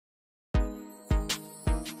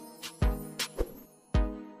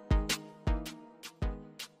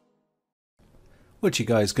What you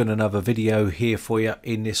guys, got another video here for you.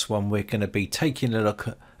 In this one we're going to be taking a look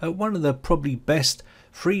at one of the probably best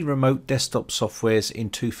free remote desktop softwares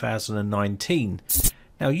in 2019.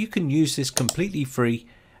 Now you can use this completely free,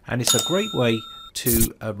 and it's a great way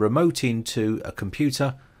to remote into a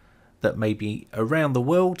computer that may be around the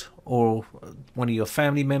world or one of your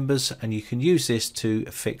family members, and you can use this to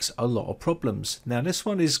fix a lot of problems. Now this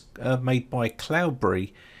one is made by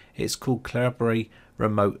CloudBerry. It's called CloudBerry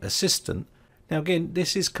Remote Assistant. Now again,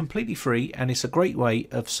 this is completely free, and it's a great way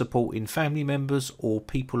of supporting family members or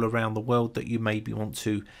people around the world that you maybe want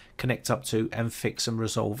to connect up to and fix and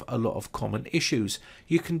resolve a lot of common issues.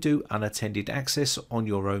 You can do unattended access on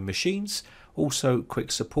your own machines, also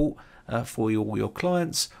quick support for all your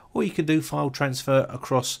clients, or you can do file transfer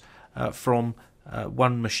across from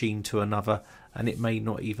one machine to another, and it may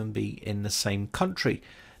not even be in the same country.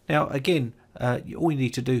 Now again, all you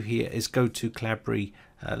need to do here is go to CloudBerry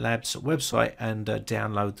Labs website and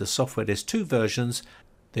download the software. There's two versions: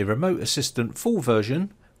 the Remote Assistant full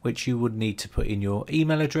version, which you would need to put in your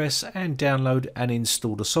email address and download and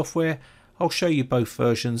install the software. I'll show you both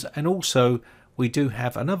versions, and also we do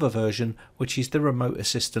have another version which is the Remote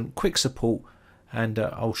Assistant Quick Support, and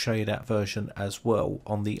I'll show you that version as well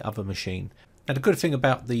on the other machine. Now the good thing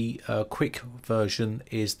about the quick version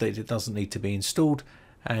is that it doesn't need to be installed,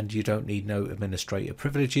 and you don't need no administrator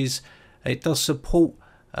privileges. It does support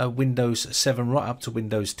Windows 7 right up to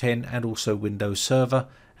Windows 10 and also Windows Server,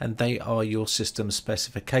 and they are your system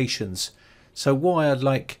specifications. So why I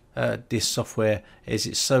like this software is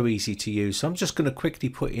it's so easy to use. So I'm just going to quickly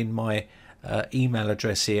put in my email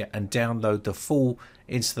address here and download the full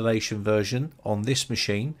installation version on this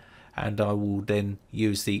machine, and I will then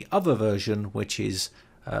use the other version, which is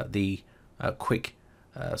the quick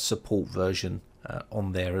support version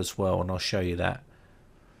on there as well, and I'll show you that.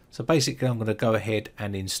 So basically I'm going to go ahead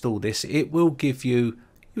and install this. It will give you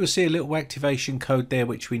will see a little activation code there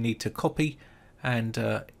which we need to copy and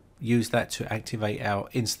use that to activate our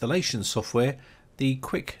installation software. The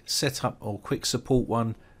quick setup or quick support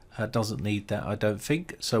one doesn't need that, I don't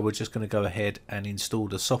think, so we're just going to go ahead and install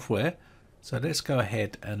the software. So let's go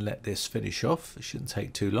ahead and let this finish off. It shouldn't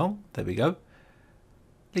take too long. There we go.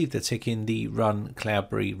 Leave the tick in the Run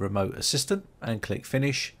CloudBerry Remote Assistant and click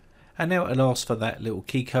Finish. And now it'll ask for that little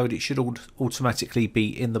key code. It should automatically be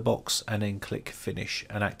in the box, and then click Finish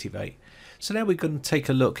and activate. So now we're going to take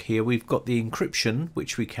a look here. We've got the encryption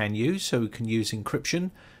which we can use. So we can use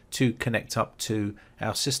encryption to connect up to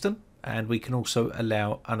our system, and we can also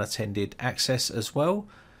allow unattended access as well,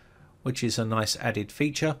 which is a nice added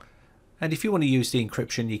feature. And if you want to use the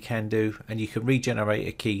encryption, you can do, and you can regenerate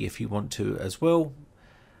a key if you want to as well.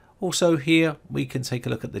 Also here we can take a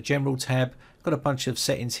look at the General tab. Got a bunch of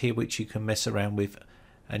settings here which you can mess around with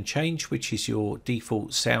and change, which is your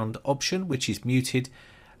default sound option, which is muted,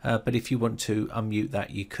 but if you want to unmute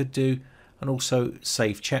that you could do. And also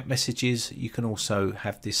save chat messages, you can also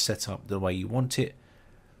have this set up the way you want it.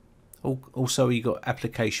 Also you got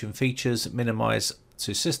application features, minimize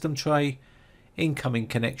to system tray, incoming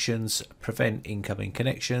connections, prevent incoming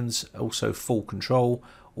connections, also full control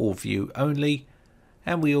or view only.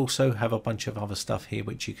 And we also have a bunch of other stuff here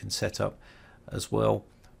which you can set up as well.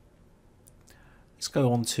 Let's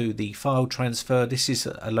go on to the file transfer. This is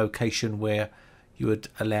a location where you would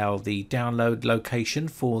allow the download location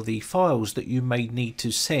for the files that you may need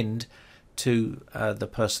to send to the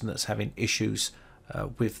person that's having issues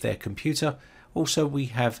with their computer. Also we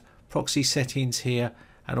have proxy settings here,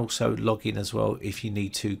 and also login as well if you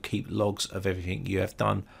need to keep logs of everything you have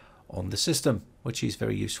done on the system, which is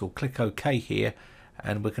very useful. Click OK here,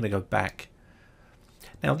 and we're going to go back.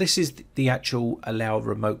 Now this is the actual allow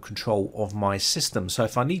remote control of my system. So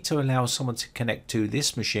if I need to allow someone to connect to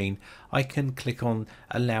this machine, I can click on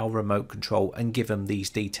allow remote control and give them these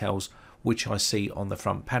details which I see on the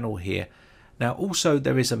front panel here. Now also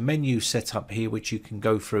there is a menu set up here which you can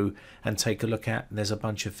go through and take a look at, and there's a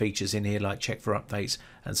bunch of features in here like check for updates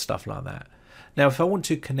and stuff like that. Now if I want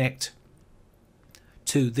to connect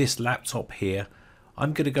to this laptop here,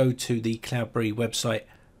 I'm going to go to the CloudBerry website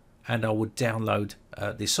and I would download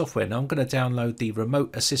this software. Now I'm going to download the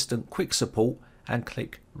Remote Assistant Quick Support and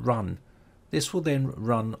click Run. This will then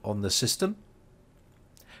run on the system,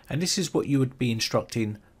 and this is what you would be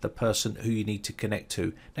instructing the person who you need to connect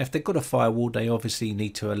to. Now if they've got a firewall, they obviously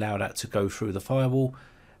need to allow that to go through the firewall,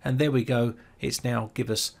 and there we go. It's now give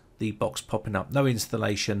us the box popping up. No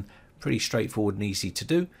installation, pretty straightforward and easy to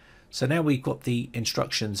do. So now we've got the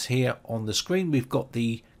instructions here on the screen. We've got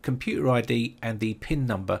the computer ID and the PIN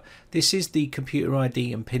number. This is the computer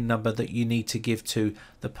ID and PIN number that you need to give to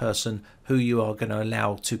the person who you are going to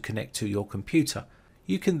allow to connect to your computer.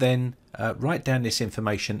 you can then write down this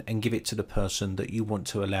information and give it to the person that you want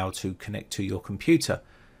to allow to connect to your computer.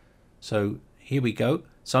 So here we go.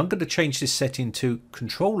 So I'm going to change this setting to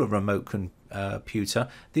control a remote computer.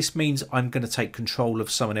 This means I'm going to take control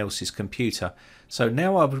of someone else's computer. So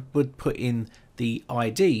now I would put in the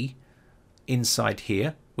ID inside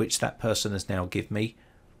here, which that person has now given me.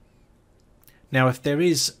 Now if there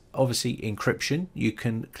is obviously encryption, you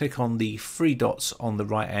can click on the three dots on the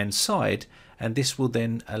right hand side, and this will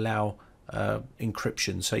then allow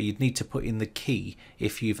encryption. So you'd need to put in the key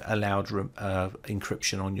if you've allowed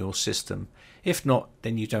encryption on your system. If not,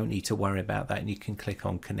 then you don't need to worry about that, and you can click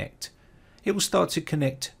on connect. It will start to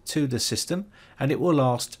connect to the system, and it will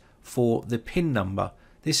ask for the PIN number.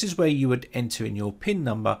 This is where you would enter in your PIN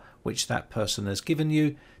number, which that person has given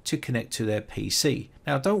you, to connect to their PC.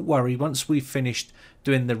 Now don't worry, once we've finished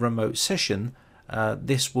doing the remote session,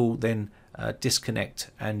 this will then disconnect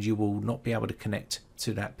and you will not be able to connect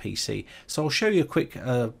to that PC. So I'll show you a quick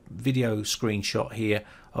video screenshot here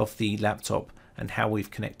of the laptop and how we've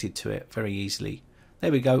connected to it very easily.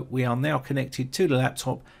 There we go, we are now connected to the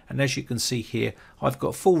laptop, and as you can see here, I've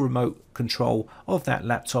got full remote control of that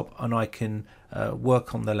laptop, and I can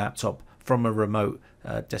work on the laptop from a remote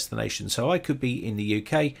destination. So I could be in the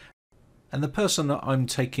UK, and the person that I'm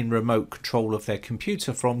taking remote control of their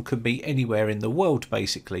computer from could be anywhere in the world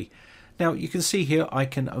basically. Now you can see here I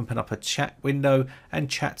can open up a chat window and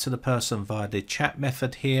chat to the person via the chat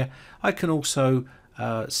method here. I can also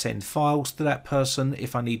send files to that person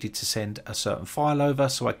if I needed to send a certain file over,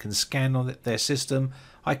 so I can scan on their system.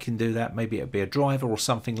 I can do that, maybe it'll be a driver or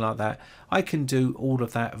something like that. I can do all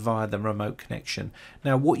of that via the remote connection.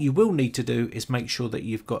 Now what you will need to do is make sure that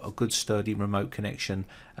you've got a good sturdy remote connection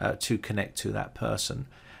to connect to that person.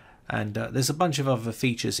 And there's a bunch of other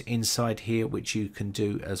features inside here which you can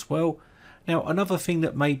do as well. Now another thing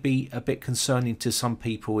that may be a bit concerning to some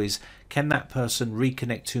people is, can that person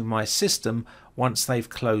reconnect to my system once they've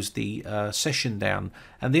closed the session down?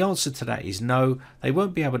 And the answer to that is no, they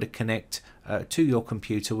won't be able to connect to your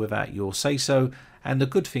computer without your say so. And the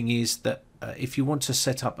good thing is that if you want to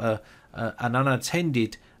set up an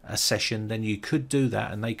unattended session, then you could do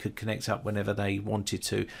that and they could connect up whenever they wanted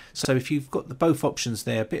to. So if you've got both options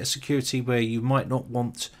there, a bit of security where you might not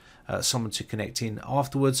want someone to connect in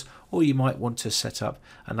afterwards, or you might want to set up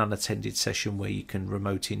an unattended session where you can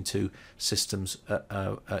remote into systems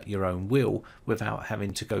at your own will without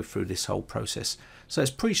having to go through this whole process. So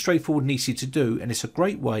it's pretty straightforward and easy to do, and it's a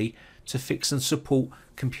great way to fix and support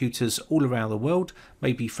computers all around the world,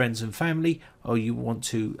 maybe friends and family, or you want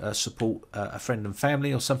to support a friend and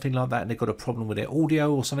family or something like that, and they've got a problem with their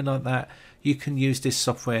audio or something like that. You can use this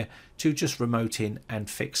software to just remote in and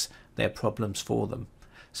fix their problems for them.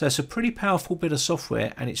 So it's a pretty powerful bit of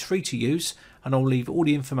software, and it's free to use, and I'll leave all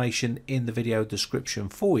the information in the video description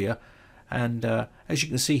for you. And as you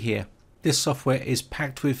can see here, this software is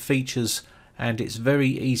packed with features, and it's very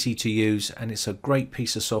easy to use, and it's a great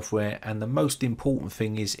piece of software, and the most important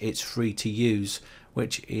thing is it's free to use,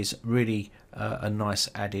 which is really a nice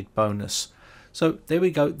added bonus. So there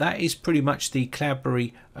we go, that is pretty much the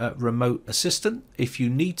CloudBerry remote assistant. If you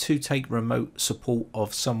need to take remote support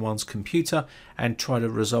of someone's computer and try to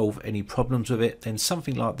resolve any problems with it, then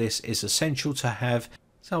something like this is essential to have.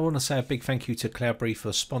 So I want to say a big thank you to CloudBerry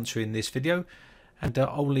for sponsoring this video, and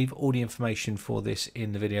I'll leave all the information for this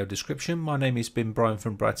in the video description. My name has been Brian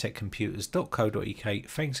from briteccomputers.co.uk.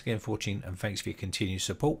 Thanks again for watching, and thanks for your continued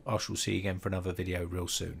support. I shall see you again for another video real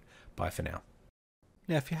soon. Bye for now.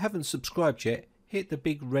 Now if you haven't subscribed yet, hit the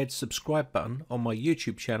big red subscribe button on my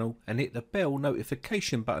YouTube channel and hit the bell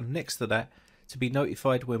notification button next to that to be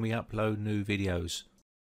notified when we upload new videos.